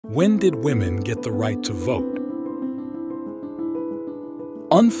When did women get the right to vote?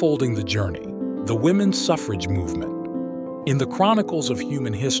 Unfolding the journey, the women's suffrage movement. In the chronicles of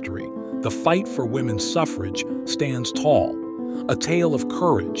human history, the fight for women's suffrage stands tall. A tale of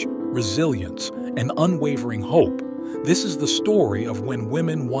courage, resilience, and unwavering hope. This is the story of when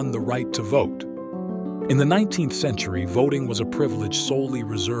women won the right to vote. In the 19th century, voting was a privilege solely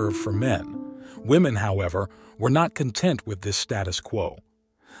reserved for men. Women, however, were not content with this status quo.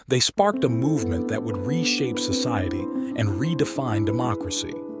 They sparked a movement that would reshape society and redefine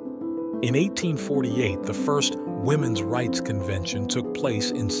democracy. In 1848, the first Women's Rights Convention took place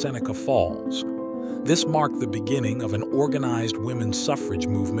in Seneca Falls. This marked the beginning of an organized women's suffrage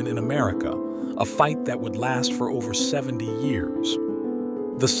movement in America, a fight that would last for over 70 years.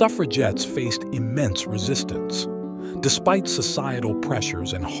 The suffragettes faced immense resistance. Despite societal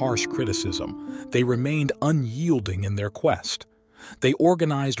pressures and harsh criticism, they remained unyielding in their quest. They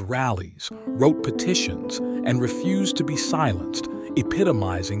organized rallies, wrote petitions, and refused to be silenced,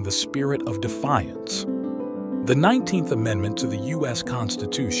 epitomizing the spirit of defiance. The 19th Amendment to the U.S.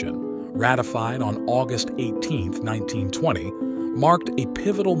 Constitution, ratified on August 18, 1920, marked a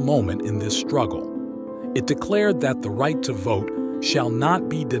pivotal moment in this struggle. It declared that the right to vote shall not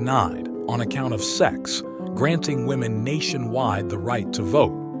be denied on account of sex, granting women nationwide the right to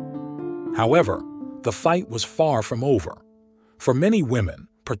vote. However, the fight was far from over. For many women,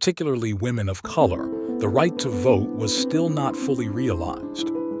 particularly women of color, the right to vote was still not fully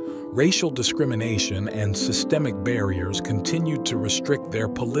realized. Racial discrimination and systemic barriers continued to restrict their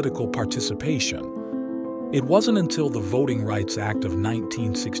political participation. It wasn't until the Voting Rights Act of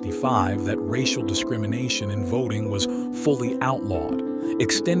 1965 that racial discrimination in voting was fully outlawed,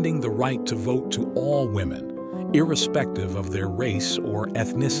 extending the right to vote to all women, irrespective of their race or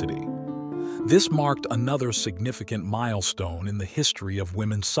ethnicity. This marked another significant milestone in the history of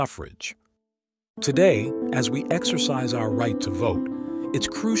women's suffrage. Today, as we exercise our right to vote, it's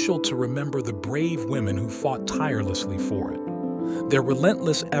crucial to remember the brave women who fought tirelessly for it. Their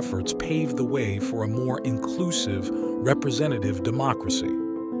relentless efforts paved the way for a more inclusive, representative democracy.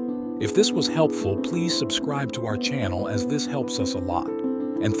 If this was helpful, please subscribe to our channel as this helps us a lot.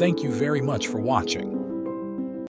 And thank you very much for watching.